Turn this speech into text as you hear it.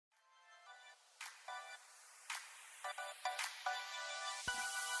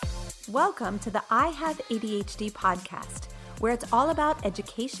Welcome to the I Have ADHD podcast, where it's all about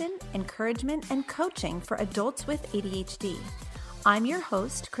education, encouragement, and coaching for adults with ADHD. I'm your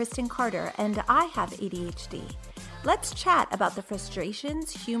host, Kristen Carter, and I have ADHD. Let's chat about the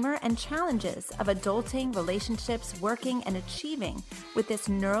frustrations, humor, and challenges of adulting, relationships, working, and achieving with this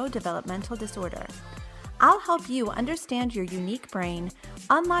neurodevelopmental disorder. I'll help you understand your unique brain,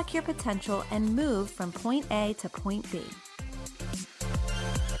 unlock your potential, and move from point A to point B.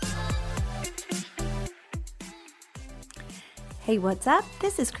 Hey, what's up?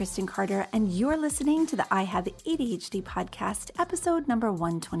 This is Kristen Carter, and you're listening to the I Have ADHD podcast, episode number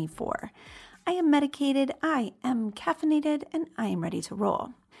 124. I am medicated, I am caffeinated, and I am ready to roll.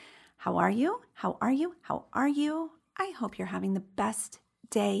 How are you? How are you? How are you? I hope you're having the best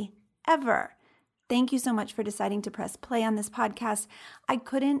day ever. Thank you so much for deciding to press play on this podcast. I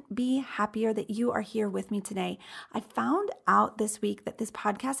couldn't be happier that you are here with me today. I found out this week that this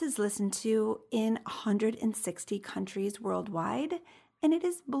podcast is listened to in 160 countries worldwide, and it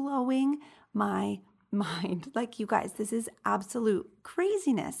is blowing my mind. Like, you guys, this is absolute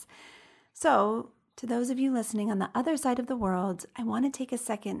craziness. So, to those of you listening on the other side of the world, I want to take a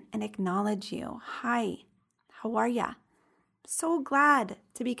second and acknowledge you. Hi, how are ya? So glad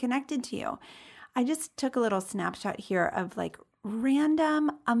to be connected to you. I just took a little snapshot here of like random,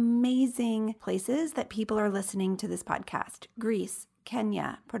 amazing places that people are listening to this podcast. Greece,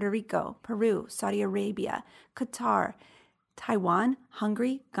 Kenya, Puerto Rico, Peru, Saudi Arabia, Qatar, Taiwan,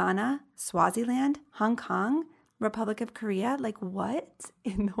 Hungary, Ghana, Swaziland, Hong Kong, Republic of Korea. Like, what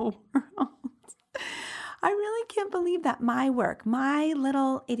in the world? I really can't believe that my work, my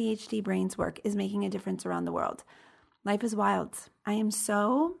little ADHD brain's work, is making a difference around the world. Life is wild. I am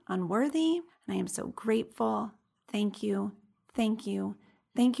so unworthy. And I am so grateful. Thank you. Thank you.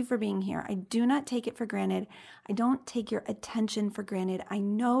 Thank you for being here. I do not take it for granted. I don't take your attention for granted. I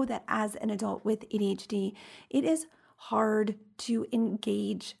know that as an adult with ADHD, it is hard to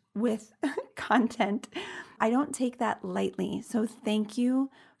engage with content. I don't take that lightly. So thank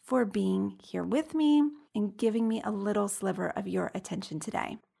you for being here with me and giving me a little sliver of your attention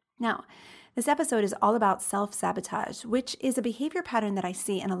today. Now, this episode is all about self-sabotage, which is a behavior pattern that I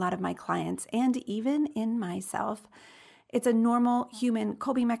see in a lot of my clients and even in myself. It's a normal human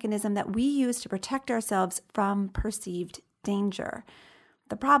coping mechanism that we use to protect ourselves from perceived danger.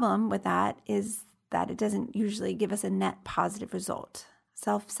 The problem with that is that it doesn't usually give us a net positive result.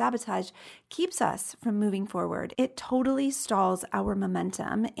 Self-sabotage keeps us from moving forward. It totally stalls our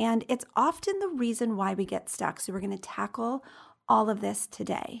momentum, and it's often the reason why we get stuck. So we're going to tackle all of this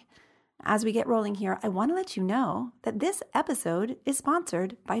today. As we get rolling here, I want to let you know that this episode is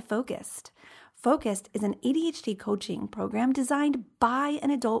sponsored by Focused. Focused is an ADHD coaching program designed by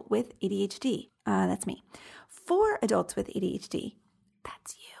an adult with ADHD. That's me. For adults with ADHD.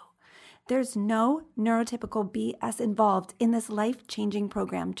 That's you. There's no neurotypical BS involved in this life-changing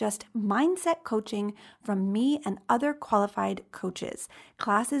program, just mindset coaching from me and other qualified coaches,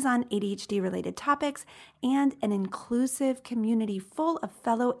 classes on ADHD-related topics, and an inclusive community full of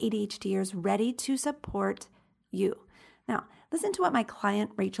fellow ADHDers ready to support you. Now, listen to what my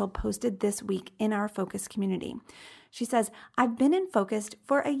client Rachel posted this week in our Focus community. She says, "I've been in Focused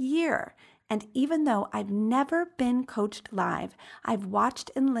for a year. And even though I've never been coached live, I've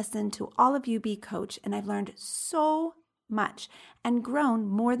watched and listened to all of you be coached, and I've learned so much and grown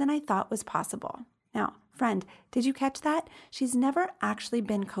more than I thought was possible." Now, friend, did you catch that? She's never actually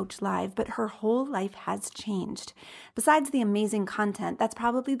been coached live, but her whole life has changed. Besides the amazing content, that's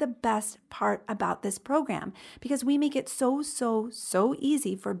probably the best part about this program, because we make it so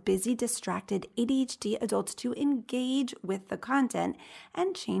easy for busy, distracted ADHD adults to engage with the content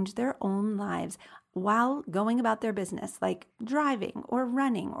and change their own lives while going about their business, like driving or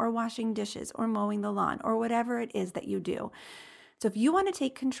running or washing dishes or mowing the lawn or whatever it is that you do. So if you want to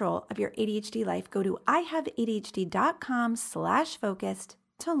take control of your ADHD life, go to ihaveadhd.com/focused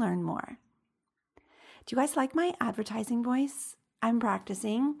to learn more. Do you guys like my advertising voice? I'm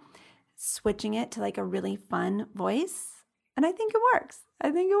practicing switching it to like a really fun voice, and I think it works.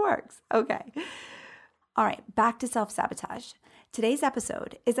 Okay. All right, back to self-sabotage. Today's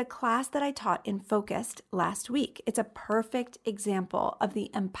episode is a class that I taught in Focused last week. It's a perfect example of the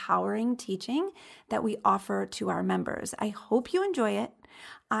empowering teaching that we offer to our members. I hope you enjoy it.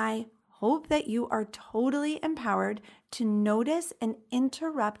 I hope that you are totally empowered to notice and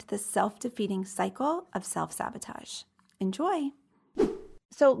interrupt the self-defeating cycle of self-sabotage. Enjoy.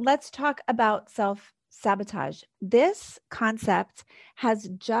 So let's talk about self-sabotage. This concept has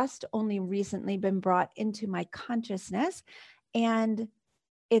just only recently been brought into my consciousness, and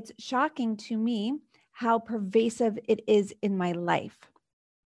it's shocking to me how pervasive it is in my life.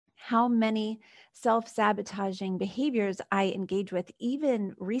 how many self-sabotaging behaviors I engage with,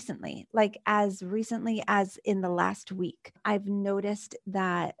 even recently, like as recently as in the last week. I've noticed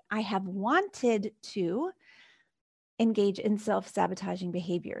that I have wanted to engage in self-sabotaging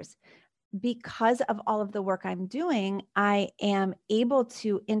behaviors. Because of all of the work I'm doing, I am able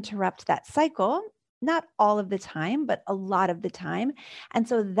to interrupt that cycle, not all of the time, but a lot of the time. And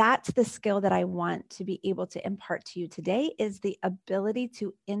so that's the skill that I want to be able to impart to you today, is the ability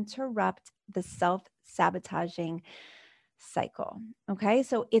to interrupt the self-sabotaging cycle. Okay.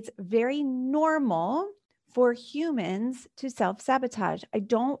 So it's very normal for humans to self-sabotage. I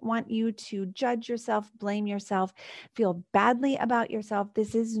don't want you to judge yourself, blame yourself, feel badly about yourself.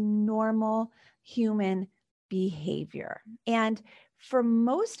 This is normal human behavior. And for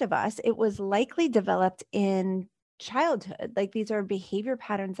most of us, it was likely developed in childhood. Like, these are behavior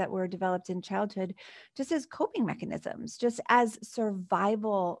patterns that were developed in childhood just as coping mechanisms, just as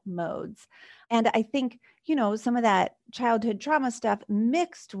survival modes. And I think, some of that childhood trauma stuff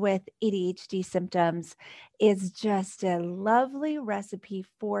mixed with ADHD symptoms is just a lovely recipe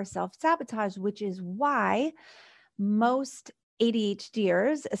for self-sabotage, which is why most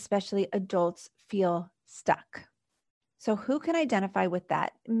ADHDers, especially adults, feel stuck. So who can identify with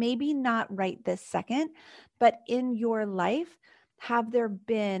that? Maybe not right this second, but in your life, have there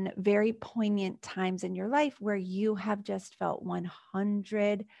been very poignant times in your life where you have just felt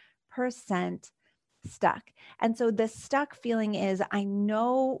 100% stuck? And so the stuck feeling is, I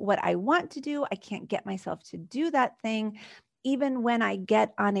know what I want to do. I can't get myself to do that thing. Even when I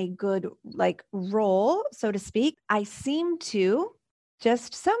get on a good roll, so to speak, I seem to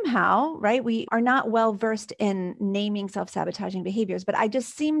just somehow, right? We are not well versed in naming self-sabotaging behaviors, but I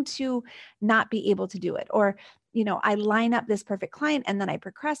just seem to not be able to do it. Or, I line up this perfect client and then I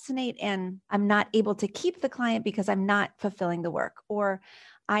procrastinate and I'm not able to keep the client because I'm not fulfilling the work. Or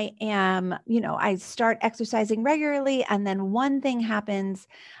I am, I start exercising regularly and then one thing happens.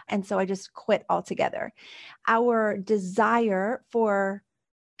 And so I just quit altogether. Our desire for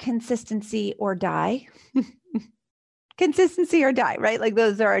consistency or die, consistency or die, right? Like,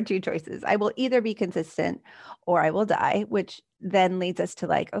 those are our two choices. I will either be consistent or I will die, which then leads us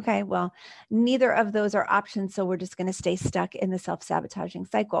to okay, well, neither of those are options. So we're just going to stay stuck in the self-sabotaging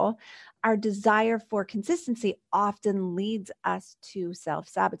cycle. Our desire for consistency often leads us to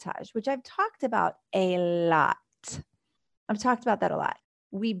self-sabotage, which I've talked about a lot. I've talked about that a lot.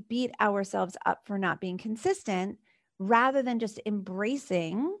 We beat ourselves up for not being consistent rather than just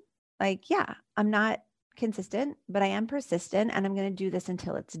embracing, yeah, I'm not consistent, but I am persistent and I'm going to do this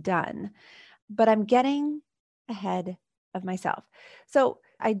until it's done. But I'm getting ahead of myself. So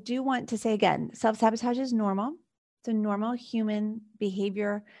I do want to say again, self-sabotage is normal. It's a normal human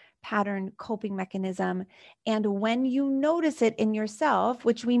behavior pattern, coping mechanism. And when you notice it in yourself,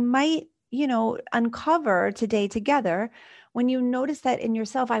 which we might, uncover today together, when you notice that in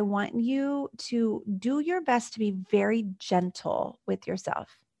yourself, I want you to do your best to be very gentle with yourself,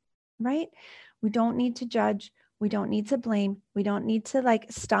 right? We don't need to judge. We don't need to blame. We don't need to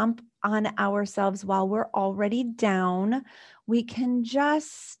stomp on ourselves while we're already down. We can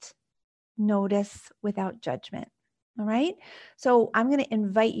just notice without judgment. All right. So I'm going to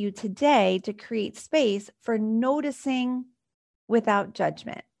invite you today to create space for noticing without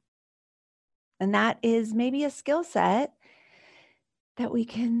judgment. And that is maybe a skill set that we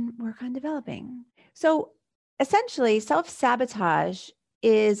can work on developing. So essentially, self-sabotage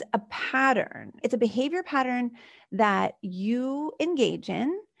is a pattern. It's a behavior pattern that you engage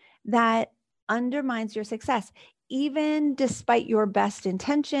in that undermines your success. Even despite your best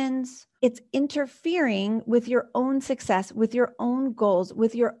intentions, it's interfering with your own success, with your own goals,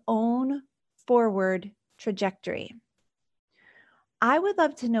 with your own forward trajectory. I would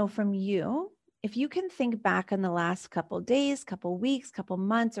love to know from you, if you can think back on the last couple days, couple weeks, couple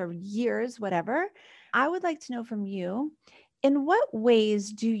months, or years, whatever, I would like to know from you, in what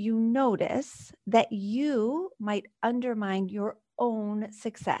ways do you notice that you might undermine your own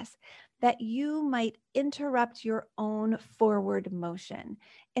success, that you might interrupt your own forward motion?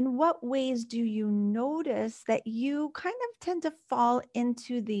 In what ways do you notice that you kind of tend to fall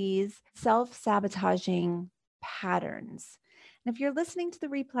into these self-sabotaging patterns? And if you're listening to the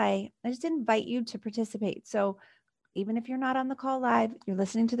replay, I just invite you to participate. So even if you're not on the call live, you're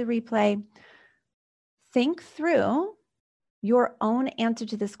listening to the replay, think through your own answer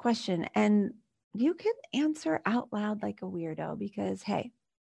to this question. And you can answer out loud like a weirdo because, hey,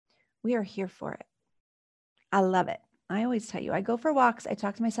 we are here for it. I love it. I always tell you, I go for walks. I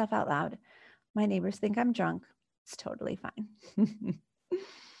talk to myself out loud. My neighbors think I'm drunk. It's totally fine.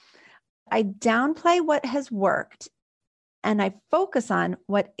 I downplay what has worked and I focus on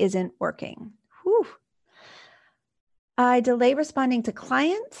what isn't working. Whew. I delay responding to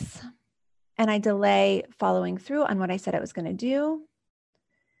clients, and I delay following through on what I said I was going to do.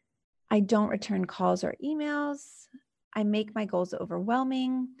 I don't return calls or emails. I make my goals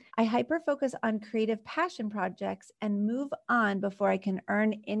overwhelming. I hyper-focus on creative passion projects and move on before I can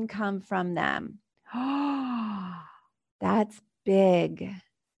earn income from them. That's big.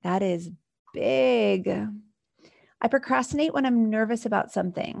 That is big. I procrastinate when I'm nervous about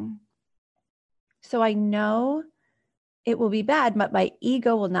something. So I know it will be bad, but my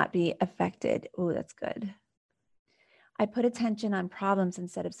ego will not be affected. Oh, that's good. I put attention on problems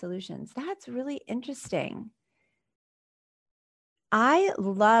instead of solutions. That's really interesting. I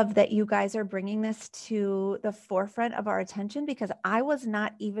love that you guys are bringing this to the forefront of our attention, because I was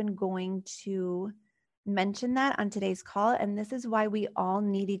not even going to mention that on today's call. And this is why we all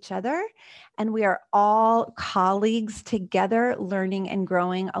need each other. And we are all colleagues together, learning and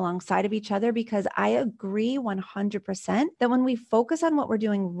growing alongside of each other, because I agree 100% that when we focus on what we're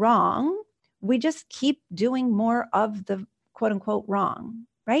doing wrong, we just keep doing more of the quote unquote wrong,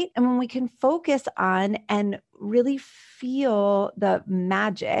 right? And when we can focus on and really feel the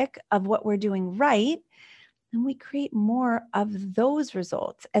magic of what we're doing right, then we create more of those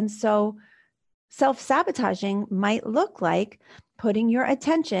results. And so self-sabotaging might look like putting your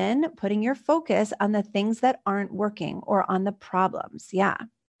attention, putting your focus on the things that aren't working or on the problems. Yeah.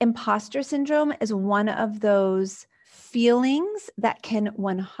 Imposter syndrome is one of those feelings that can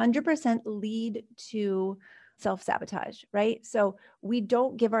 100% lead to self-sabotage, right? So we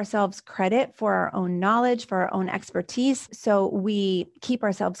don't give ourselves credit for our own knowledge, for our own expertise. So we keep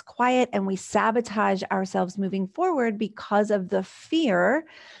ourselves quiet and we sabotage ourselves moving forward because of the fear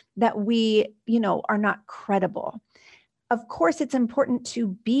that we, are not credible. Of course, it's important to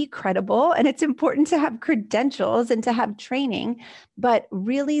be credible and it's important to have credentials and to have training, but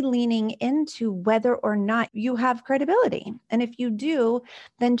really leaning into whether or not you have credibility. And if you do,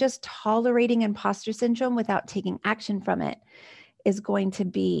 then just tolerating imposter syndrome without taking action from it is going to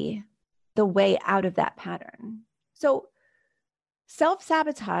be the way out of that pattern. So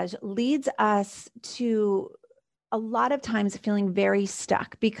self-sabotage leads us to a lot of times feeling very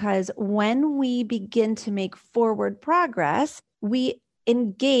stuck, because when we begin to make forward progress, we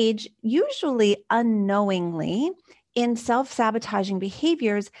engage, usually unknowingly, in self-sabotaging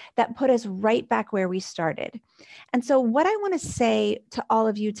behaviors that put us right back where we started. And so what I want to say to all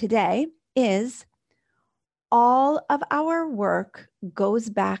of you today is all of our work goes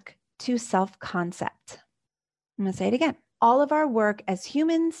back to self-concept. I'm going to say it again. All of our work as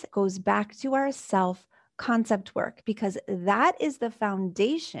humans goes back to our self-concept work, because that is the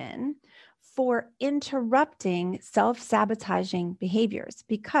foundation for interrupting self-sabotaging behaviors.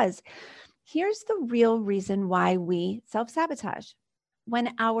 Because here's the real reason why we self-sabotage.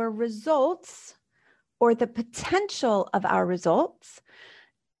 When our results or the potential of our results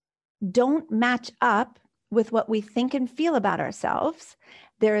don't match up with what we think and feel about ourselves,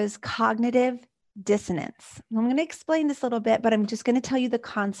 there is cognitive dissonance. I'm going to explain this a little bit, but I'm just going to tell you the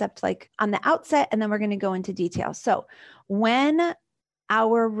concept like on the outset, and then we're going to go into detail. So when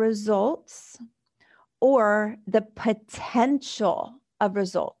our results or the potential of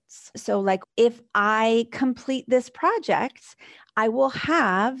results, so like if I complete this project, I will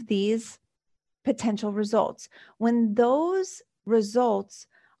have these potential results. When those results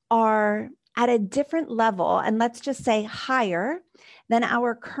are at a different level, and let's just say higher than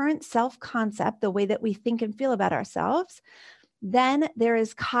our current self-concept, the way that we think and feel about ourselves, then there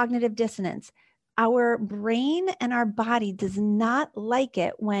is cognitive dissonance. Our brain and our body does not like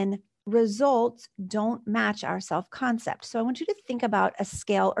it when results don't match our self-concept. So I want you to think about a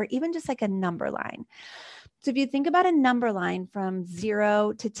scale or even just like a number line. So if you think about a number line from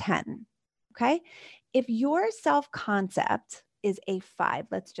 0 to 10, okay? If your self-concept is a 5,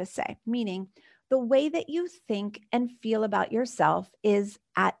 let's just say, meaning the way that you think and feel about yourself is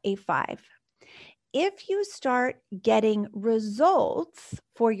at a 5. If you start getting results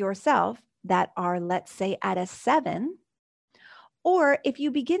for yourself that are, let's say, at a 7, or if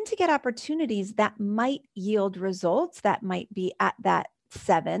you begin to get opportunities that might yield results that might be at that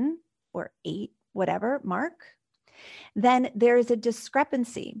 7 or 8, whatever mark, then there is a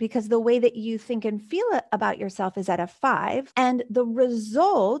discrepancy, because the way that you think and feel about yourself is at a 5 and the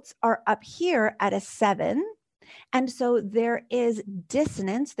results are up here at a 7. And so there is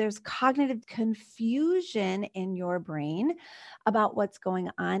dissonance, there's cognitive confusion in your brain about what's going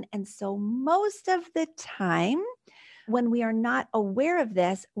on. And so most of the time, when we are not aware of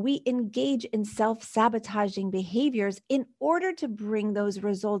this, we engage in self-sabotaging behaviors in order to bring those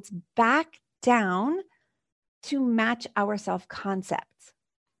results back down to match our self-concept.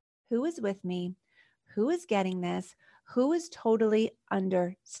 Who is with me? Who is getting this? Who is totally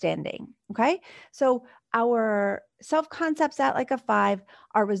understanding? Okay. So our self-concept's at like a 5,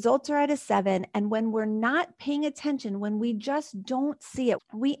 our results are at a 7. And when we're not paying attention, when we just don't see it,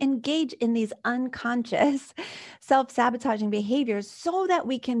 we engage in these unconscious self-sabotaging behaviors so that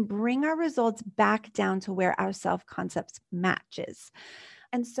we can bring our results back down to where our self-concept matches.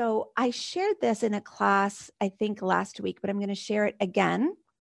 And so I shared this in a class, I think last week, but I'm going to share it again.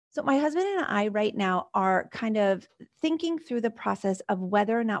 So my husband and I right now are kind of thinking through the process of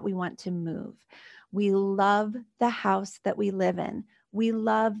whether or not we want to move. We love the house that we live in. We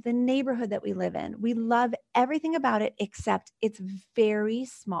love the neighborhood that we live in. We love everything about it, except it's very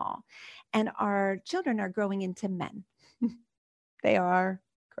small. And our children are growing into men. They are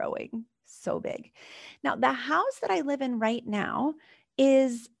growing so big. Now, the house that I live in right now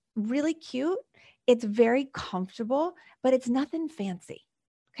is really cute. It's very comfortable, but it's nothing fancy.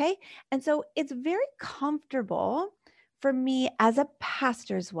 Okay. And so it's very comfortable for me as a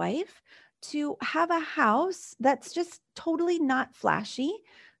pastor's wife to have a house that's just totally not flashy.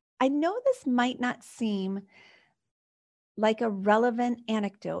 I know this might not seem like a relevant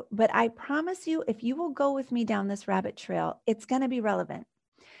anecdote, but I promise you, if you will go with me down this rabbit trail, it's going to be relevant.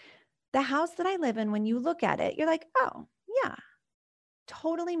 The house that I live in, when you look at it, you're like, oh, yeah,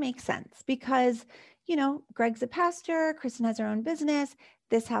 totally makes sense because, you know, Greg's a pastor, Kristen has her own business.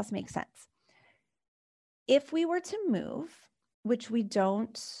 This house makes sense. If we were to move, which we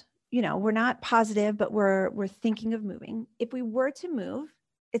don't, you know, we're not positive, but we're thinking of moving. If we were to move,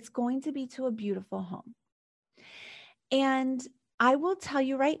 it's going to be to a beautiful home. And I will tell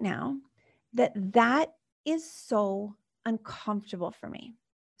you right now that that is so uncomfortable for me,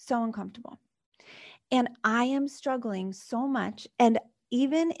 so uncomfortable. And I am struggling so much. And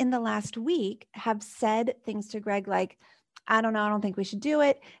even in the last week, have said things to Greg like, I don't know, I don't think we should do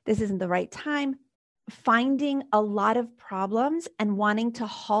it. This isn't the right time. Finding a lot of problems and wanting to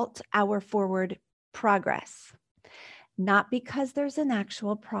halt our forward progress. Not because there's an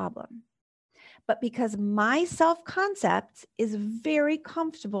actual problem, but because my self-concept is very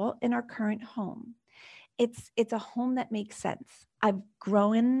comfortable in our current home. It's a home that makes sense. I've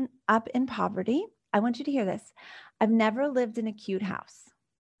grown up in poverty. I want you to hear this. I've never lived in a cute house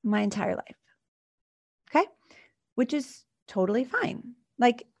my entire life. Okay? Which is totally fine.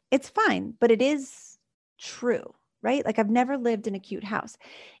 Like, it's fine, but it is true, right? Like, I've never lived in a cute house.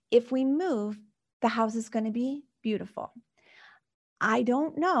 If we move, the house is going to be beautiful. I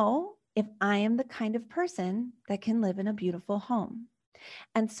don't know if I am the kind of person that can live in a beautiful home.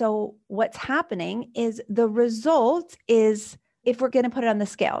 And so what's happening is the result is, if we're going to put it on the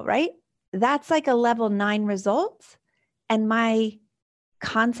scale, right? That's like a level 9 result. And my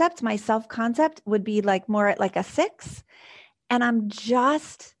concept, my self-concept would be like more at like a 6. And I'm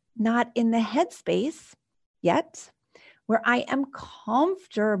just not in the headspace yet where I am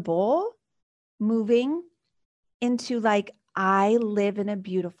comfortable moving into like, I live in a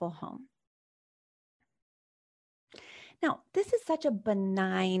beautiful home. Now, this is such a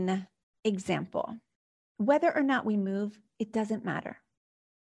benign example. Whether or not we move, it doesn't matter.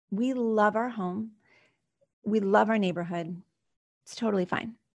 We love our home. We love our neighborhood. It's totally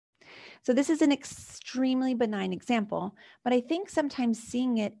fine. So this is an extremely benign example, but I think sometimes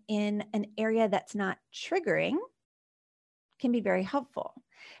seeing it in an area that's not triggering can be very helpful,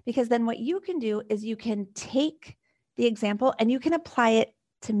 because then what you can do is you can take the example and you can apply it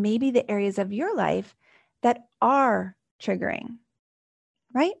to maybe the areas of your life that are triggering,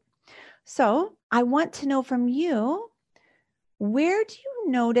 right? So I want to know from you, where do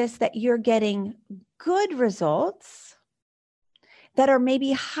you notice that you're getting good results that are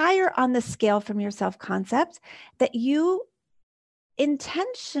maybe higher on the scale from your self-concept that you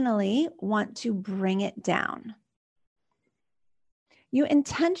intentionally want to bring it down? You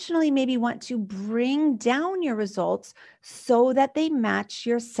intentionally maybe want to bring down your results so that they match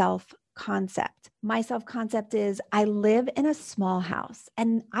your self-concept. My self-concept is I live in a small house,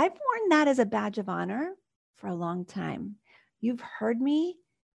 and I've worn that as a badge of honor for a long time. You've heard me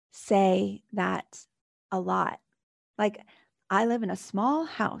say that a lot. Like, I live in a small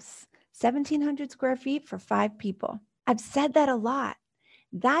house, 1,700 square feet for 5 people. I've said that a lot.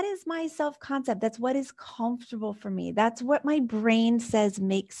 That is my self-concept. That's what is comfortable for me. That's what my brain says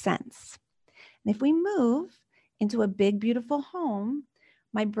makes sense. And if we move into a big, beautiful home,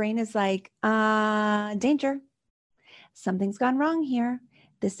 my brain is like, danger. Something's gone wrong here.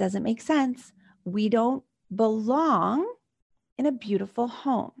 This doesn't make sense. We don't belong in a beautiful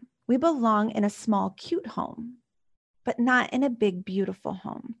home. We belong in a small, cute home. but not in a big, beautiful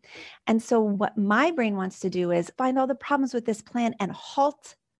home. And so what my brain wants to do is find all the problems with this plan and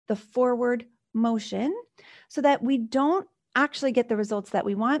halt the forward motion so that we don't actually get the results that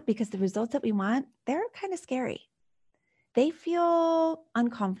we want, because the results that we want, they're kind of scary. They feel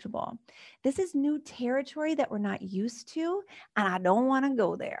uncomfortable. This is new territory that we're not used to, and I don't want to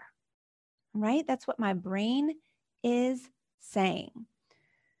go there, right? That's what my brain is saying.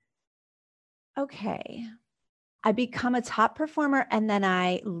 Okay, I become a top performer and then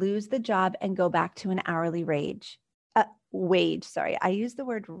I lose the job and go back to an hourly wage. Sorry, I used the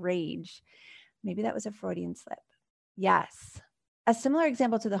word rage. Maybe that was a Freudian slip. Yes. A similar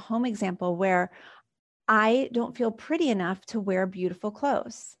example to the home example where I don't feel pretty enough to wear beautiful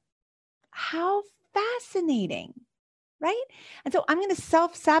clothes. How fascinating, right? And so I'm going to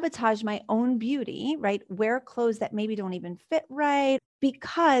self-sabotage my own beauty, right? Wear clothes that maybe don't even fit right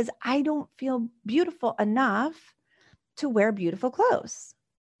because I don't feel beautiful enough to wear beautiful clothes.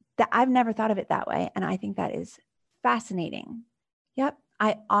 That I've never thought of it that way. And I think that is fascinating. Yep.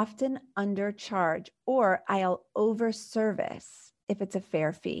 I often undercharge or I'll overservice if it's a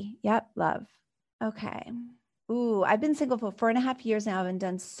fair fee. Yep. Love. Okay. Ooh, I've been single for 4.5 years now and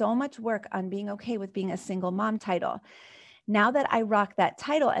done so much work on being okay with being a single mom title. Now that I rock that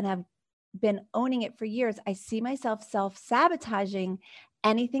title and have been owning it for years, I see myself self-sabotaging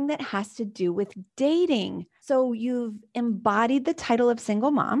anything that has to do with dating. So you've embodied the title of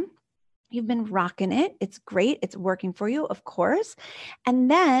single mom. You've been rocking it. It's great. It's working for you, of course.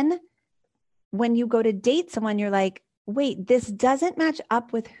 And then when you go to date someone, you're like, wait, this doesn't match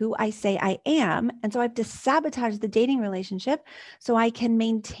up with who I say I am. And so I have to sabotage the dating relationship so I can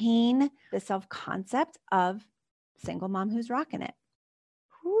maintain the self-concept of single mom who's rocking it.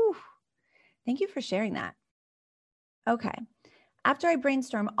 Whew. Thank you for sharing that. Okay. After I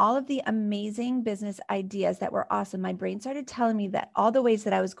brainstormed all of the amazing business ideas that were awesome, my brain started telling me that all the ways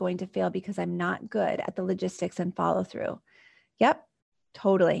that I was going to fail because I'm not good at the logistics and follow through. Yep,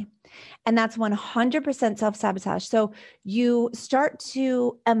 totally. And that's 100% self-sabotage. So you start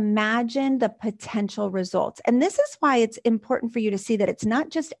to imagine the potential results. And this is why it's important for you to see that it's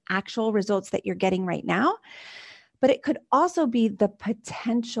not just actual results that you're getting right now, but it could also be the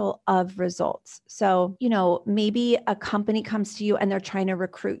potential of results. So, maybe a company comes to you and they're trying to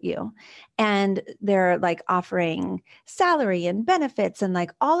recruit you and they're like offering salary and benefits and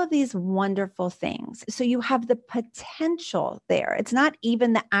like all of these wonderful things. So you have the potential there. It's not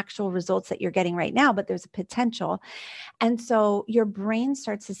even the actual results that you're getting right now, but there's a potential. And so your brain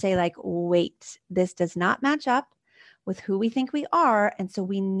starts to say like, wait, this does not match up with who we think we are. And so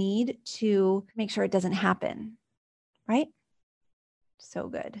we need to make sure it doesn't happen. Right? So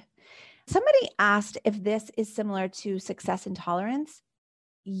good. Somebody asked if this is similar to success intolerance.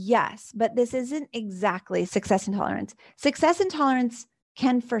 Yes, but this isn't exactly success intolerance. Success intolerance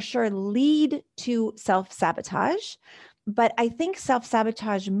can for sure lead to self-sabotage, but I think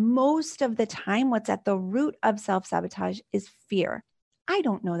self-sabotage most of the time, what's at the root of self-sabotage is fear. I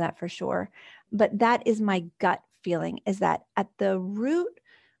don't know that for sure, but that is my gut feeling, is that at the root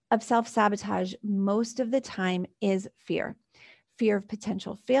of self-sabotage most of the time is fear. Fear of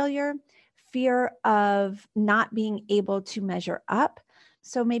potential failure, fear of not being able to measure up.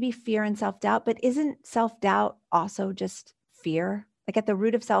 So maybe fear and self-doubt, but isn't self-doubt also just fear? Like at the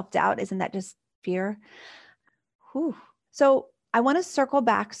root of self-doubt, isn't that just fear? Whew. So I want to circle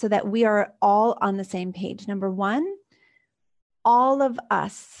back so that we are all on the same page. Number one, all of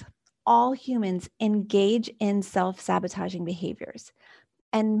us, all humans engage in self-sabotaging behaviors.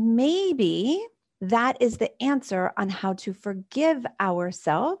 And maybe that is the answer on how to forgive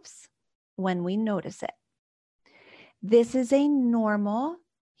ourselves when we notice it. This is a normal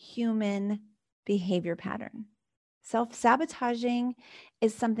human behavior pattern. Self-sabotaging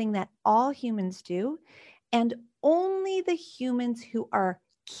is something that all humans do, and only the humans who are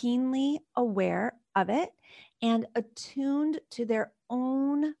keenly aware of it and attuned to their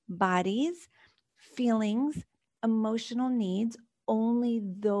own bodies, feelings, emotional needs, only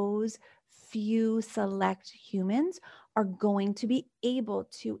those few select humans are going to be able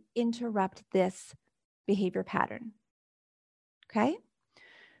to interrupt this behavior pattern. Okay?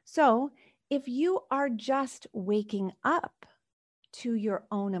 So if you are just waking up to your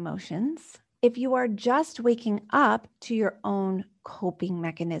own emotions, if you are just waking up to your own coping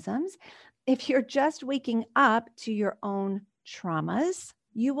mechanisms, if you're just waking up to your own traumas,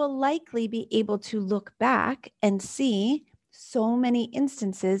 you will likely be able to look back and see so many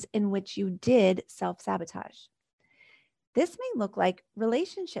instances in which you did self-sabotage. This may look like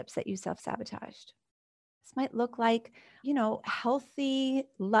relationships that you self-sabotaged, This might look like, healthy,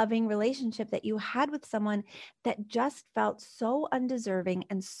 loving relationship that you had with someone that just felt so undeserving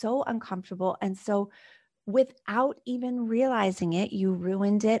and so uncomfortable. And so without even realizing it, you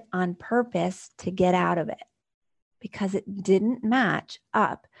ruined it on purpose to get out of it because it didn't match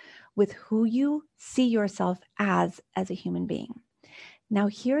up with who you see yourself as a human being. Now,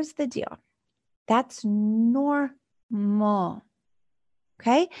 here's the deal. That's normal.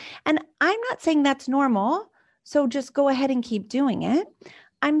 Okay. And I'm not saying that's normal, so just go ahead and keep doing it.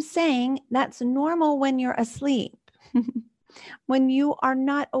 I'm saying that's normal when you're asleep, when you are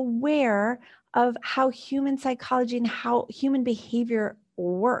not aware of how human psychology and how human behavior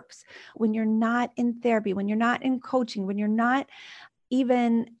works, when you're not in therapy, when you're not in coaching, when you're not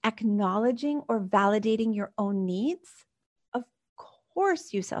even acknowledging or validating your own needs. Of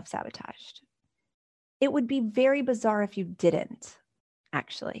course you self-sabotaged. It would be very bizarre if you didn't.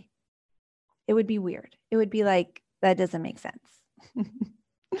 Actually, it would be weird. It would be like, that doesn't make sense.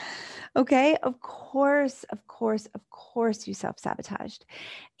 Okay. Of course, you self-sabotaged.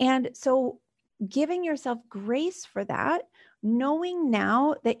 And so giving yourself grace for that, knowing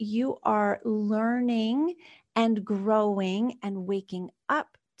now that you are learning and growing and waking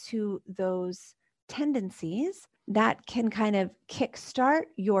up to those tendencies, that can kind of kickstart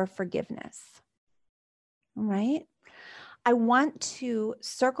your forgiveness. All right. I want to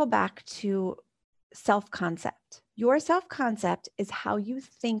circle back to self-concept. Your self-concept is how you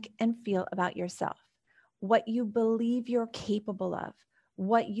think and feel about yourself, what you believe you're capable of,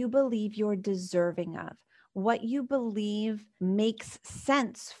 what you believe you're deserving of, what you believe makes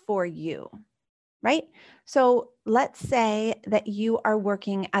sense for you, right? So let's say that you are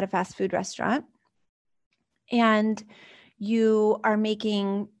working at a fast food restaurant and you are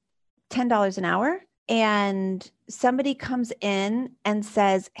making $10 an hour. And somebody comes in and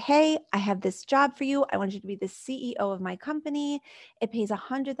says, hey, I have this job for you. I want you to be the CEO of my company. It pays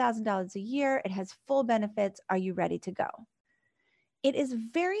 $100,000 a year. It has full benefits. Are you ready to go? It is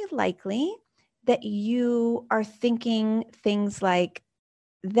very likely that you are thinking things like,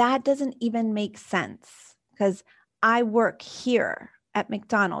 that doesn't even make sense because I work here at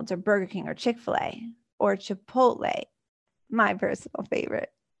McDonald's or Burger King or Chick-fil-A or Chipotle, my personal favorite.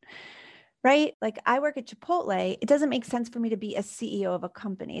 Right? Like I work at Chipotle. It doesn't make sense for me to be a CEO of a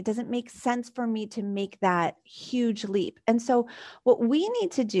company. It doesn't make sense for me to make that huge leap. And so what we need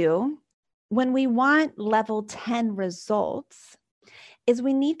to do when we want level 10 results is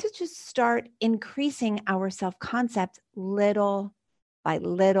we need to just start increasing our self-concept little by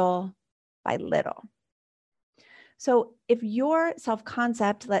little by little. So if your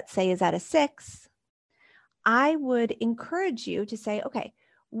self-concept, let's say, is at a 6, I would encourage you to say, okay,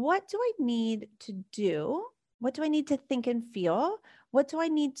 what do I need to do? What do I need to think and feel? What do I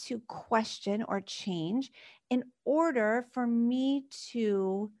need to question or change in order for me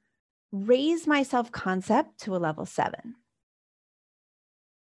to raise my self-concept to a level 7?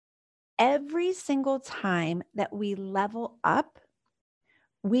 Every single time that we level up,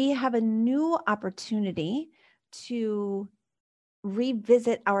 we have a new opportunity to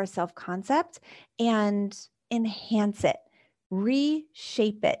revisit our self-concept and enhance it,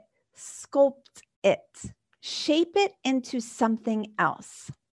 reshape it, sculpt it, shape it into something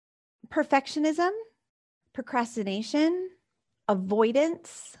else. Perfectionism, procrastination,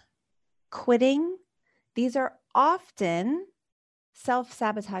 avoidance, quitting, these are often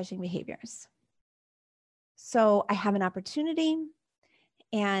self-sabotaging behaviors. So I have an opportunity,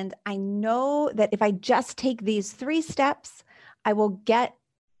 and I know that if I just take these 3 steps, I will get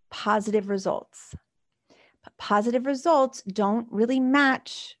positive results. But positive results don't really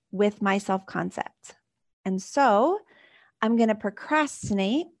match with my self-concept. And so I'm going to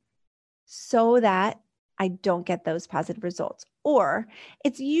procrastinate so that I don't get those positive results. Or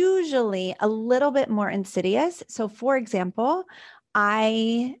it's usually a little bit more insidious. So for example,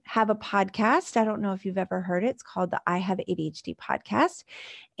 I have a podcast. I don't know if you've ever heard it. It's called the I Have ADHD podcast.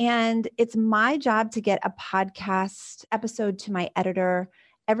 And it's my job to get a podcast episode to my editor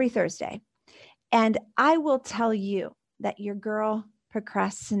every Thursday. And I will tell you that your girl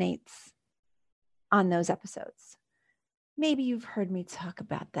procrastinates on those episodes. Maybe you've heard me talk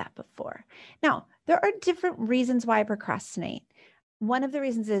about that before. Now, there are different reasons why I procrastinate. One of the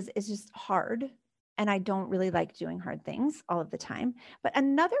reasons is it's just hard, and I don't really like doing hard things all of the time. But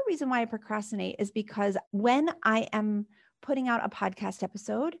another reason why I procrastinate is because when I am putting out a podcast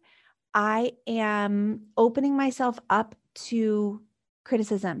episode, I am opening myself up to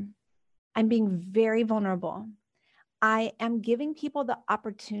criticism. I'm being very vulnerable. I am giving people the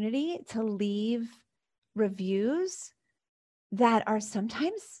opportunity to leave reviews that are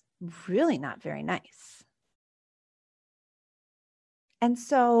sometimes really not very nice. And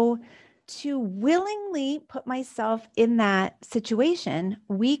so to willingly put myself in that situation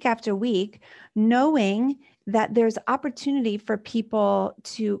week after week, knowing that there's opportunity for people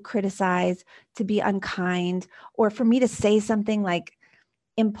to criticize, to be unkind, or for me to say something like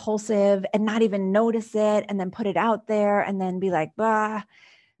impulsive and not even notice it and then put it out there and then be like, bah,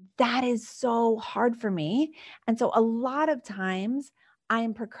 that is so hard for me. And so a lot of times I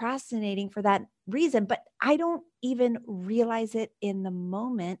am procrastinating for that reason, but I don't even realize it in the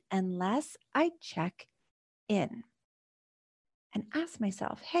moment unless I check in and ask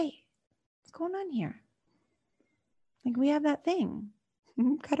myself, hey, what's going on here? Like, we have that thing.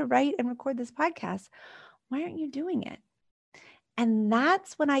 Got to write and record this podcast. Why aren't you doing it? And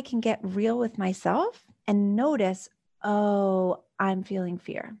that's when I can get real with myself and notice, oh, I'm feeling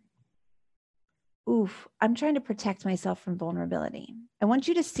fear. Oof, I'm trying to protect myself from vulnerability. I want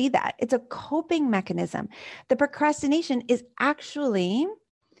you to see that. It's a coping mechanism. The procrastination is actually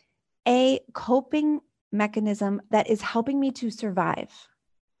a coping mechanism that is helping me to survive,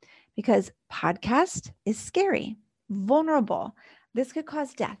 because podcast is scary, vulnerable. This could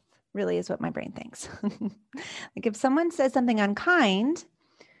cause death, really, is what my brain thinks. Like if someone says something unkind,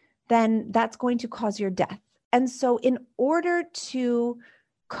 then that's going to cause your death. And so in order to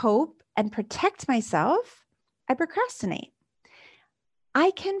cope and protect myself, I procrastinate.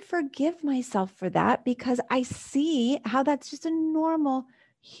 I can forgive myself for that because I see how that's just a normal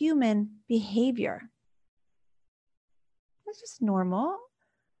human behavior. It's just normal.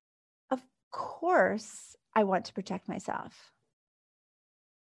 Of course, I want to protect myself.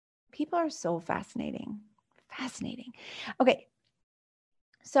 People are so fascinating. Fascinating. Okay.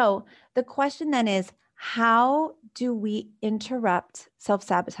 So the question then is, how do we interrupt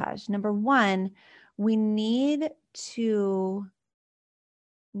self-sabotage? Number one, we need to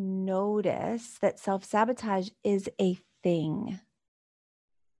notice that self-sabotage is a thing.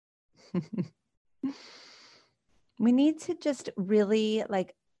 We need to just really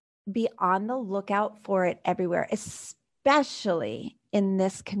be on the lookout for it everywhere, especially in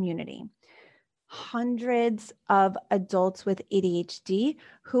this community. Hundreds of adults with ADHD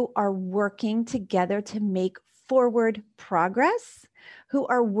who are working together to make forward progress, who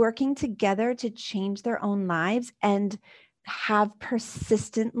are working together to change their own lives and have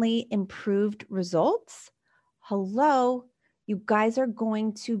persistently improved results. Hello, you guys are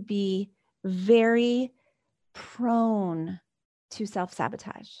going to be very prone to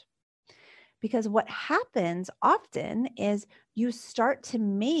self-sabotage. Because what happens often is you start to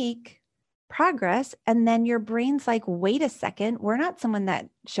make progress and then your brain's like, wait a second, we're not someone that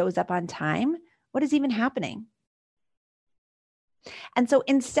shows up on time. What is even happening? And so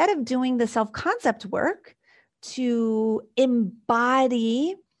instead of doing the self-concept work to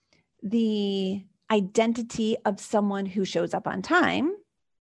embody the identity of someone who shows up on time,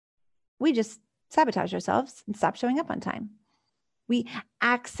 we just sabotage ourselves and stop showing up on time. We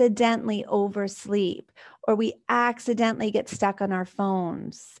accidentally oversleep, or we accidentally get stuck on our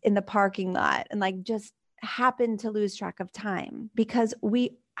phones in the parking lot and just happen to lose track of time because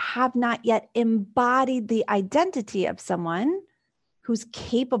we have not yet embodied the identity of someone who's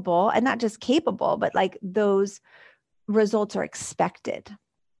capable, and not just capable, but those results are expected.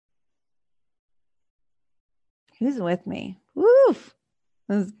 Who's with me? Woof,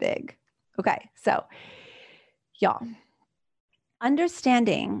 that was big. Okay, so y'all,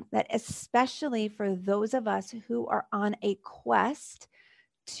 understanding that especially for those of us who are on a quest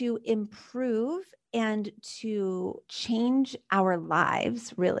to improve and to change our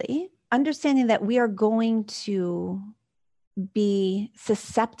lives, really, understanding that we are going to be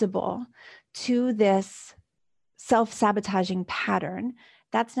susceptible to this self-sabotaging pattern,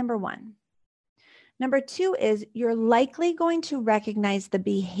 that's number one. Number two is you're likely going to recognize the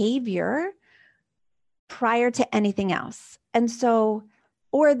behavior prior to anything else. And so,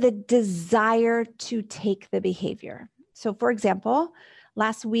 or the desire to take the behavior. So for example,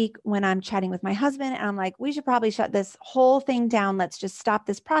 last week when I'm chatting with my husband and I'm like, we should probably shut this whole thing down. Let's just stop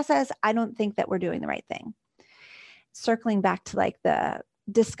this process. I don't think that we're doing the right thing. Circling back to the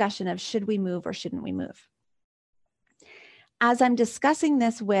discussion of should we move or shouldn't we move? As I'm discussing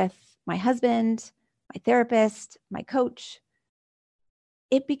this with my husband, my therapist, my coach,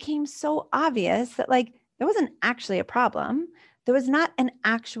 it became so obvious that there wasn't actually a problem. There was not an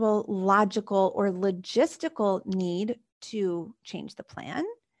actual logical or logistical need to change the plan,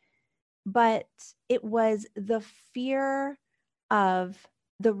 but it was the fear of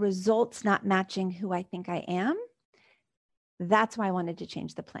the results not matching who I think I am. That's why I wanted to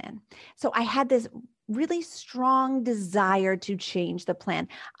change the plan. So I had this really strong desire to change the plan.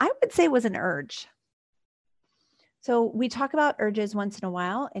 I would say it was an urge. So we talk about urges once in a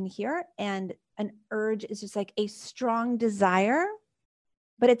while in here, and an urge is just like a strong desire,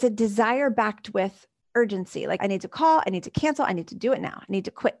 but it's a desire backed with urgency. Like I need to call, I need to cancel, I need to do it now. I need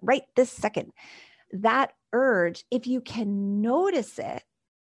to quit right this second. That urge, if you can notice it,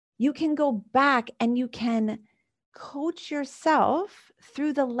 you can go back and you can coach yourself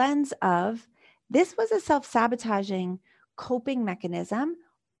through the lens of this was a self-sabotaging coping mechanism.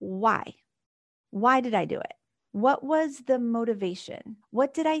 Why? Why did I do it? What was the motivation?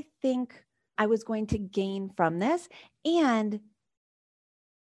 What did I think I was going to gain from this? And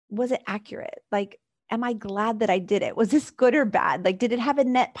was it accurate? Like, am I glad that I did it? Was this good or bad? Like, did it have a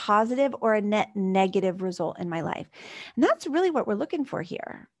net positive or a net negative result in my life? And that's really what we're looking for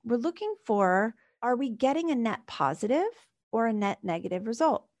here. We're looking for, are we getting a net positive or a net negative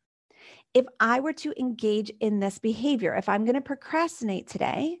result? If I were to engage in this behavior, if I'm going to procrastinate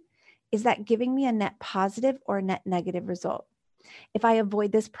today, is that giving me a net positive or a net negative result? If I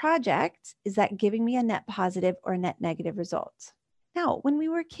avoid this project, is that giving me a net positive or a net negative result? Now, when we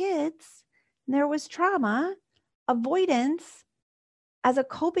were kids, there was trauma, avoidance as a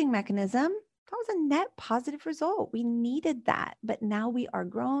coping mechanism. That was a net positive result. We needed that, but now we are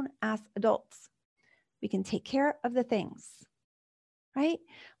grown as adults. We can take care of the things, right?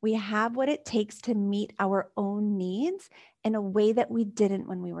 We have what it takes to meet our own needs in a way that we didn't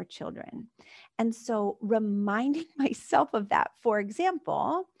when we were children. And so reminding myself of that, for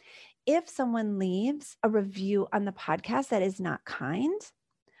example, if someone leaves a review on the podcast that is not kind,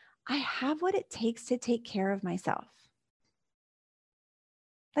 I have what it takes to take care of myself.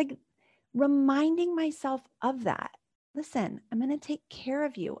 Like reminding myself of that. Listen, I'm going to take care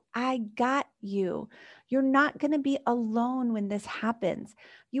of you. I got you. You're not going to be alone when this happens.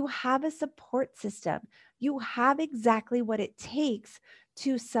 You have a support system. You have exactly what it takes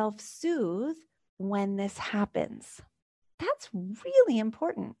to self-soothe when this happens. That's really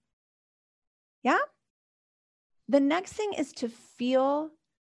important. Yeah? The next thing is to feel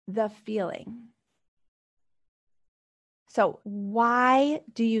the feeling. So why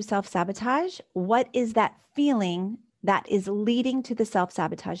do you self-sabotage? What is that feeling that is leading to the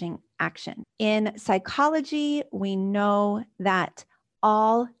self-sabotaging action? In psychology, we know that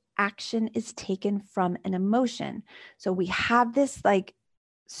all action is taken from an emotion. So we have this like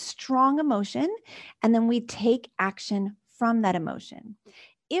strong emotion, and then we take action from that emotion.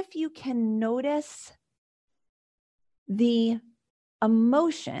 If you can notice the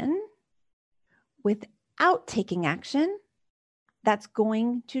emotion without taking action, that's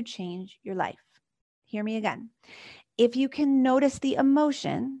going to change your life. Hear me again. If you can notice the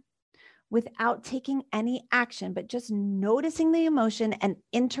emotion without taking any action, but just noticing the emotion and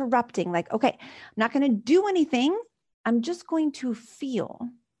interrupting, like, okay, I'm not going to do anything. I'm just going to feel.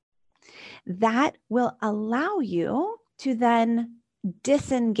 That will allow you to then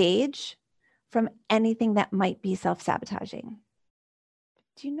disengage from anything that might be self-sabotaging.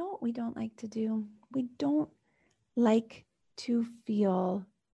 Do you know what we don't like to do? We don't like to feel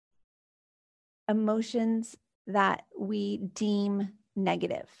emotions that we deem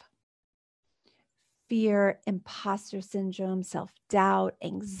negative. Fear, imposter syndrome, self-doubt,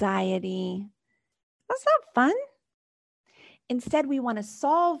 anxiety. That's not fun. Instead, we want to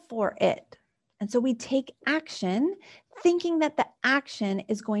solve for it. And so we take action thinking that the action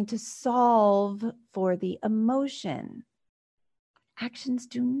is going to solve for the emotion. Actions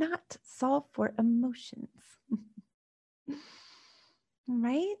do not solve for emotions.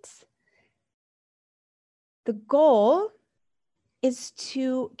 Right? The goal is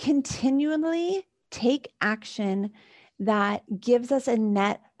to continually take action that gives us a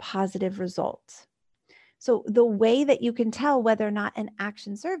net positive result. So the way that you can tell whether or not an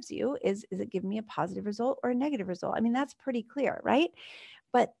action serves you is it giving me a positive result or a negative result? I mean, that's pretty clear, right?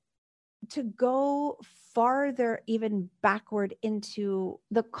 But to go farther, even backward into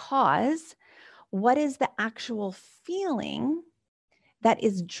the cause, what is the actual feeling that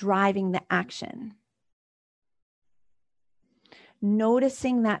is driving the action?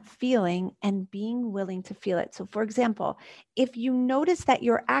 Noticing that feeling and being willing to feel it. So for example, if you notice that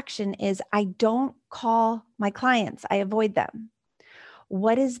your action is, I don't call my clients, I avoid them.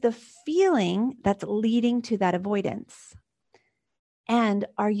 What is the feeling that's leading to that avoidance? And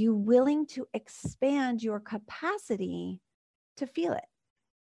are you willing to expand your capacity to feel it?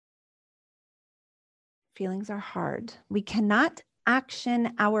 Feelings are hard. We cannot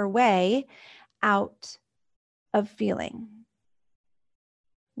action our way out of feeling.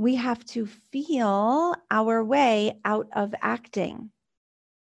 We have to feel our way out of acting.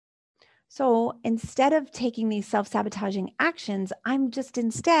 So instead of taking these self-sabotaging actions, I'm just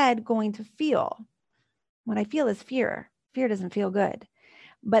instead going to feel. What I feel is fear. Fear doesn't feel good.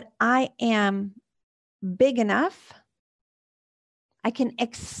 But I am big enough. I can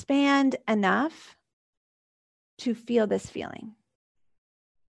expand enough to feel this feeling.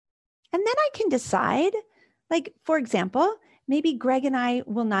 And then I can decide, like, for example, maybe Greg and I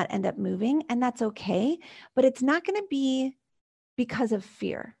will not end up moving, and that's okay. But it's not going to be because of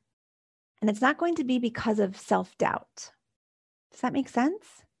fear. And it's not going to be because of self-doubt. Does that make sense?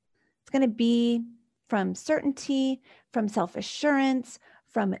 It's going to be from certainty, from self-assurance,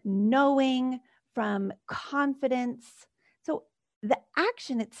 from knowing, from confidence. So the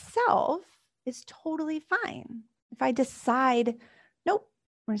action itself is totally fine. If I decide, nope,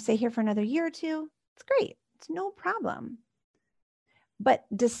 we're going to stay here for another year or two, it's great. It's no problem. But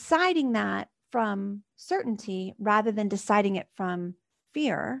deciding that from certainty rather than deciding it from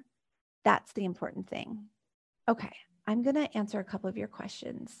fear, that's the important thing. Okay, I'm going to answer a couple of your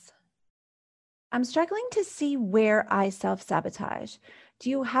questions. I'm struggling to see where I self-sabotage. Do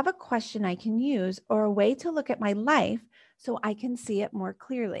you have a question I can use or a way to look at my life so I can see it more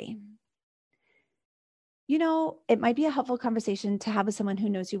clearly? You know, it might be a helpful conversation to have with someone who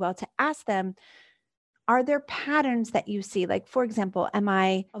knows you well to ask them, are there patterns that you see? Like, for example, am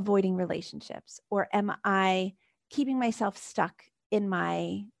I avoiding relationships or am I keeping myself stuck in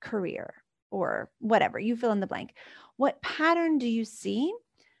my career or whatever? You fill in the blank. What pattern do you see?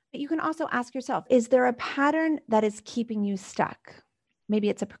 But you can also ask yourself, is there a pattern that is keeping you stuck? Maybe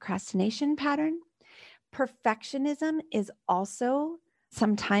it's a procrastination pattern. Perfectionism is also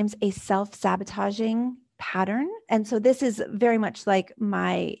sometimes a self-sabotaging pattern. And so this is very much like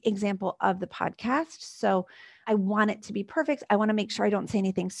my example of the podcast. So I want it to be perfect. I want to make sure I don't say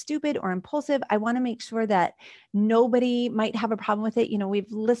anything stupid or impulsive. I want to make sure that nobody might have a problem with it. You know, we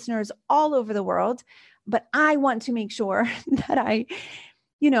have listeners all over the world, but I want to make sure that I,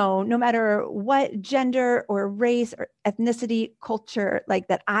 no matter what gender or race or ethnicity, culture, like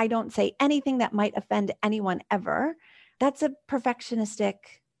that, I don't say anything that might offend anyone ever. That's a perfectionistic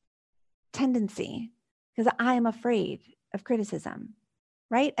tendency because I am afraid of criticism,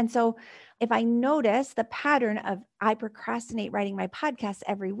 right? And so if I notice the pattern of I procrastinate writing my podcast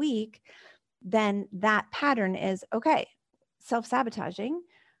every week, then that pattern is, okay, self-sabotaging.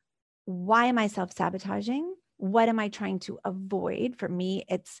 Why am I self-sabotaging? What am I trying to avoid? For me,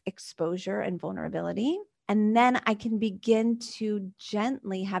 it's exposure and vulnerability. And then I can begin to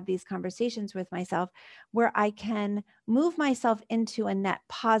gently have these conversations with myself where I can move myself into a net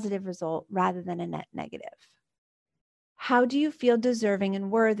positive result rather than a net negative. How do you feel deserving and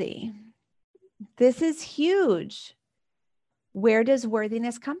worthy? This is huge. Where does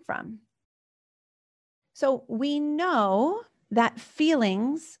worthiness come from? So we know that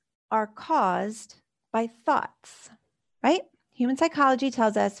feelings are caused by thoughts, right? Human psychology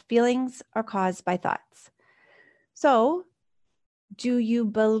tells us feelings are caused by thoughts. So, do you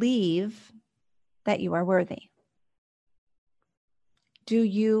believe that you are worthy? Do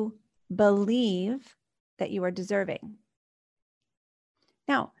you believe that you are deserving?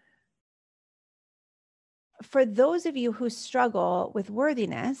 Now, for those of you who struggle with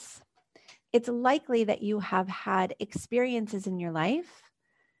worthiness, it's likely that you have had experiences in your life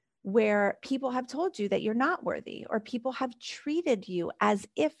where people have told you that you're not worthy, or people have treated you as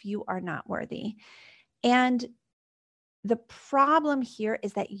if you are not worthy. And the problem here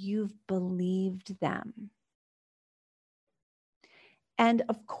is that you've believed them. And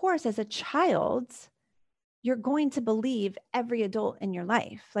of course, as a child, you're going to believe every adult in your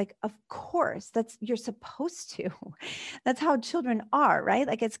life. Like, of course, you're supposed to. That's how children are, right?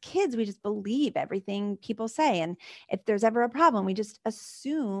 Like as kids, we just believe everything people say. And if there's ever a problem, we just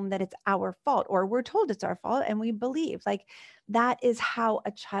assume that it's our fault, or we're told it's our fault and we believe. Like that is how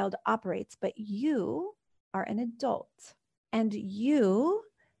a child operates. But you are an adult and you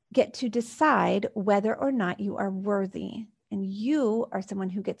get to decide whether or not you are worthy. And you are someone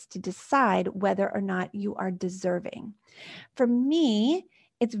who gets to decide whether or not you are deserving. For me,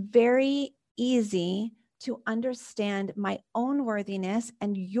 it's very easy to understand my own worthiness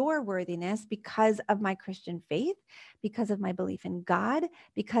and your worthiness because of my Christian faith, because of my belief in God,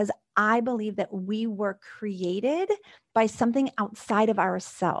 because I believe that we were created by something outside of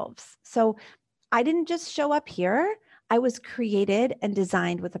ourselves. So I didn't just show up here. I was created and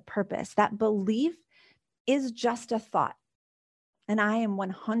designed with a purpose. That belief is just a thought. And I am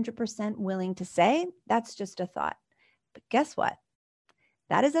 100% willing to say that's just a thought. But guess what?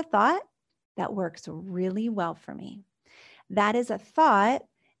 That is a thought that works really well for me. That is a thought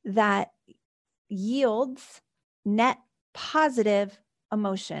that yields net positive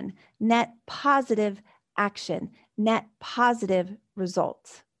emotion, net positive action, net positive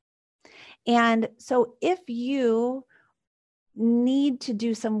results. And so if you need to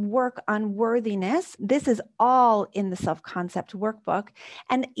do some work on worthiness, this is all in the self-concept workbook.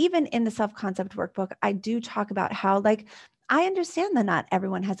 And even in the self-concept workbook, I do talk about how, like, I understand that not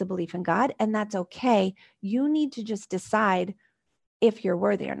everyone has a belief in God, and that's okay. You need to just decide if you're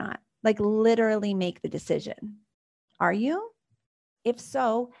worthy or not. Like, literally make the decision. Are you? If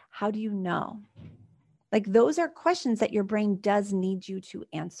so, how do you know? Like, those are questions that your brain does need you to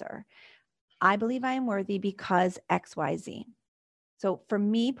answer. I believe I am worthy because XYZ. So for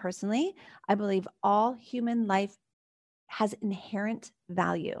me personally, I believe all human life has inherent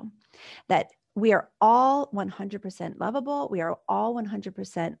value, that we are all 100% lovable. We are all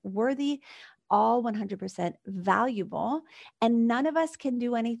 100% worthy, all 100% valuable. And none of us can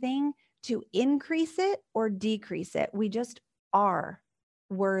do anything to increase it or decrease it. We just are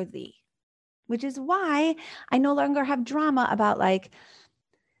worthy, which is why I no longer have drama about, like,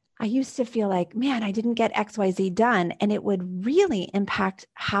 I used to feel like, man, I didn't get XYZ done. And it would really impact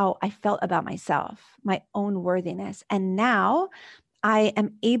how I felt about myself, my own worthiness. And now I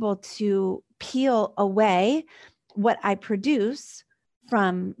am able to peel away what I produce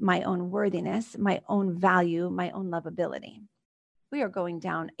from my own worthiness, my own value, my own lovability. We are going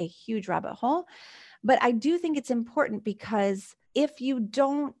down a huge rabbit hole, but I do think it's important, because if you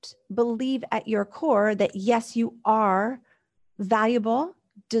don't believe at your core that, yes, you are valuable,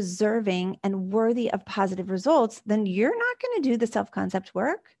 deserving, and worthy of positive results, then you're not going to do the self-concept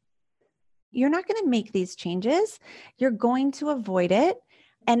work. You're not going to make these changes. You're going to avoid it.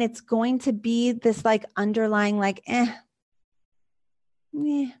 And it's going to be this, like, underlying, like, eh.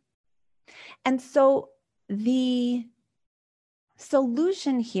 And so the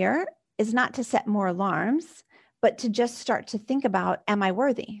solution here is not to set more alarms, but to just start to think about, am I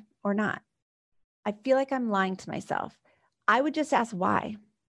worthy or not? I feel like I'm lying to myself. I would just ask why.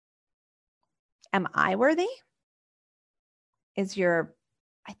 Am I worthy? I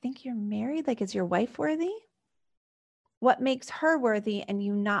think you're married. Like, is your wife worthy? What makes her worthy and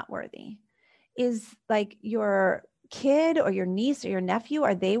you not worthy? Is, like, your kid or your niece or your nephew,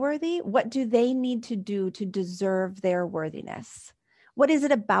 are they worthy? What do they need to do to deserve their worthiness? What is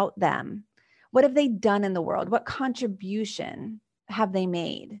it about them? What have they done in the world? What contribution have they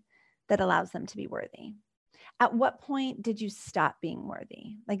made that allows them to be worthy? At what point did you stop being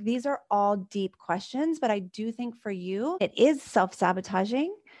worthy? Like, these are all deep questions, but I do think for you, it is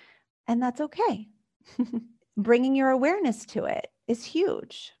self-sabotaging, and that's okay. Bringing your awareness to it is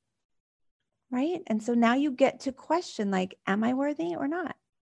huge, right? And so now you get to question, like, am I worthy or not?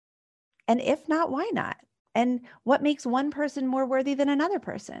 And if not, why not? And what makes one person more worthy than another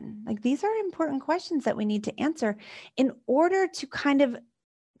person? Like, these are important questions that we need to answer in order to kind of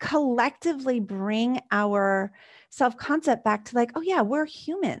collectively bring our self-concept back to, like, oh yeah, we're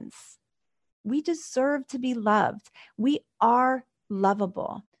humans. We deserve to be loved. We are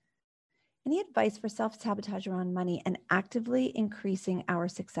lovable. Any advice for self-sabotage around money and actively increasing our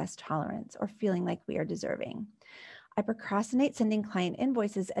success tolerance or feeling like we are deserving? I procrastinate sending client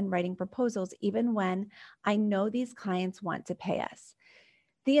invoices and writing proposals even when I know these clients want to pay us.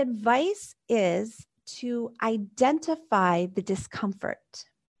 The advice is to identify the discomfort.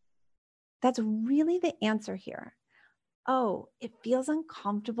 That's really the answer here. Oh, it feels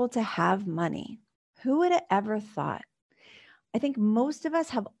uncomfortable to have money. Who would have ever thought? I think most of us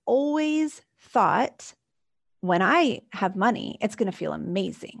have always thought, when I have money, it's going to feel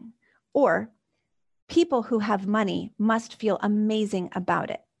amazing. Or people who have money must feel amazing about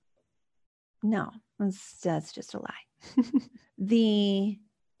it. No, that's just a lie. The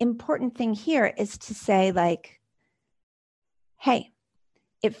important thing here is to say, like, hey,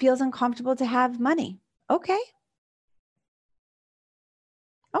 it feels uncomfortable to have money. Okay.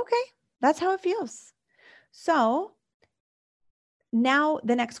 Okay, that's how it feels. So now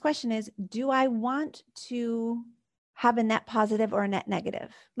the next question is, do I want to have a net positive or a net negative?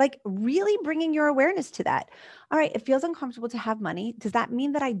 Like, really bringing your awareness to that. All right, it feels uncomfortable to have money. Does that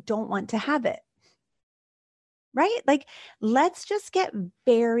mean that I don't want to have it? Right? Like, let's just get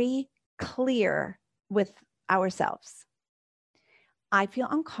very clear with ourselves. I feel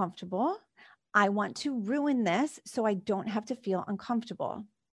uncomfortable. I want to ruin this so I don't have to feel uncomfortable.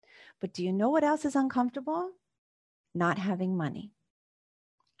 But do you know what else is uncomfortable? Not having money.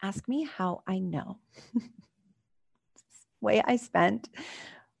 Ask me how I know. Way I spent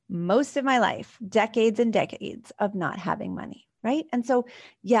most of my life, decades and decades of not having money, right? And so,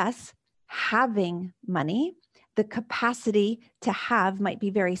 yes, having money, the capacity to have might be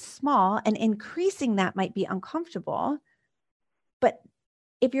very small, and increasing that might be uncomfortable. But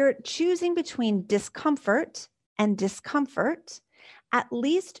if you're choosing between discomfort and discomfort, At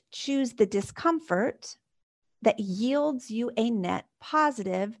least choose the discomfort that yields you a net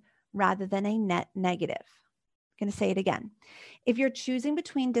positive rather than a net negative. I'm going to say it again. If you're choosing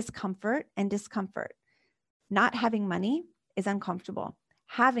between discomfort and discomfort, not having money is uncomfortable.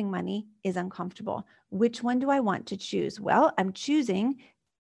 Having money is uncomfortable. Which one do I want to choose? Well, I'm choosing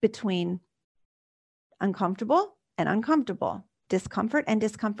between uncomfortable and uncomfortable, discomfort and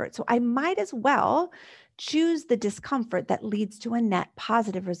discomfort. So I might as well choose the discomfort that leads to a net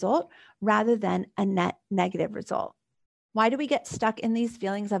positive result rather than a net negative result. Why do we get stuck in these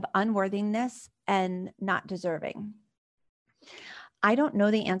feelings of unworthiness and not deserving? I don't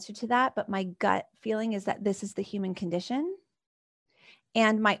know the answer to that, but my gut feeling is that this is the human condition.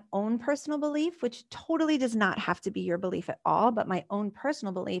 And my own personal belief, which totally does not have to be your belief at all, but my own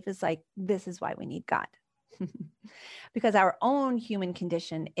personal belief is like, this is why we need God. Because our own human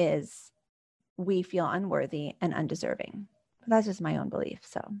condition is we feel unworthy and undeserving. That's just my own belief.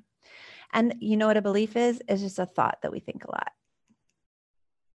 So, and you know what a belief is? It's just a thought that we think a lot.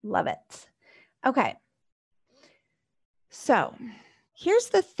 Love it. Okay. So here's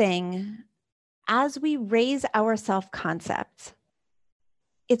the thing. As we raise our self-concept,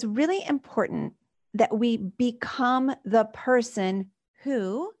 it's really important that we become the person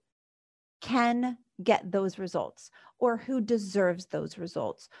who can get those results, or who deserves those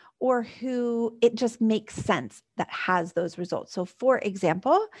results, or who it just makes sense that has those results. So for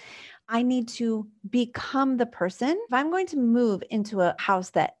example, I need to become the person. If I'm going to move into a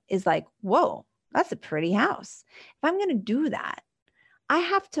house that is like, whoa, that's a pretty house. If I'm going to do that, I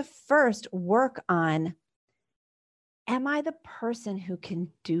have to first work on, am I the person who can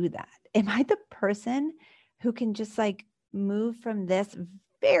do that? Am I the person who can just like move from this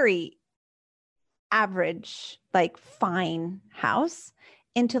very average, like fine house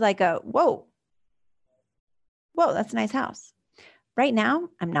into like a, whoa, that's a nice house. Right now,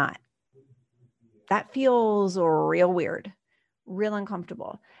 I'm not. That feels real weird, real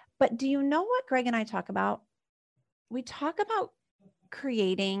uncomfortable. But do you know what Greg and I talk about? We talk about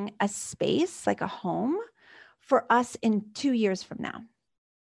creating a space, like a home, for us in 2 years from now.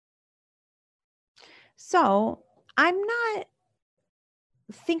 So I'm not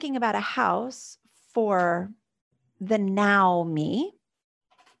thinking about a house for the now me.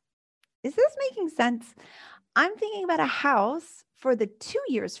 Is this making sense? I'm thinking about a house for the 2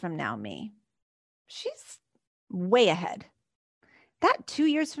 years from now me. She's way ahead. That 2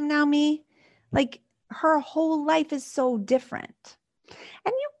 years from now me, like her whole life is so different.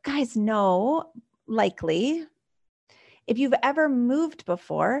 And you guys know, likely, if you've ever moved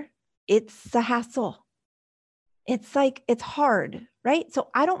before, it's a hassle. It's like, it's hard, right? So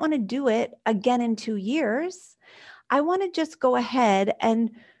I don't want to do it again in 2 years. I want to just go ahead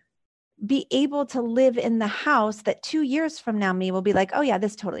and be able to live in the house that 2 years from now me will be like, oh yeah,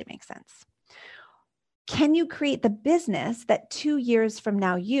 this totally makes sense. Can you create the business that 2 years from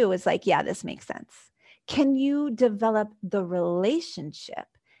now you is like, yeah, this makes sense? Can you develop the relationship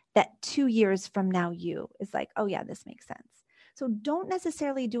that 2 years from now you is like, oh yeah, this makes sense? So don't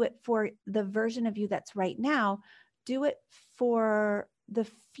necessarily do it for the version of you that's right now. Do it for the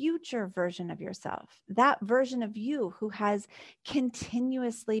future version of yourself, that version of you who has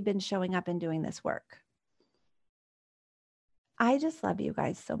continuously been showing up and doing this work. I just love you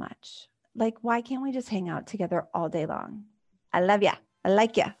guys so much. Like, why can't we just hang out together all day long? I love ya. I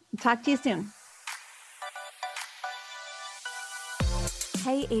like ya. Talk to you soon.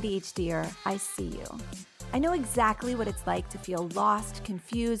 Hey, ADHDer, I see you. I know exactly what it's like to feel lost,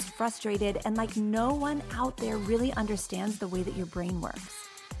 confused, frustrated, and like no one out there really understands the way that your brain works.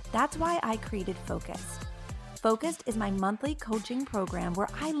 That's why I created Focused. Focused is my monthly coaching program where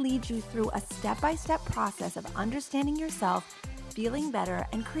I lead you through a step-by-step process of understanding yourself, feeling better,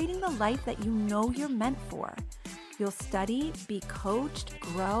 and creating the life that you know you're meant for. You'll study, be coached,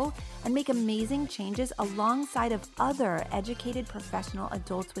 grow, and make amazing changes alongside of other educated professional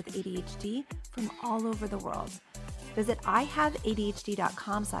adults with ADHD from all over the world. Visit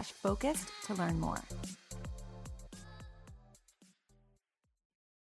IHaveADHD.com/focused to learn more.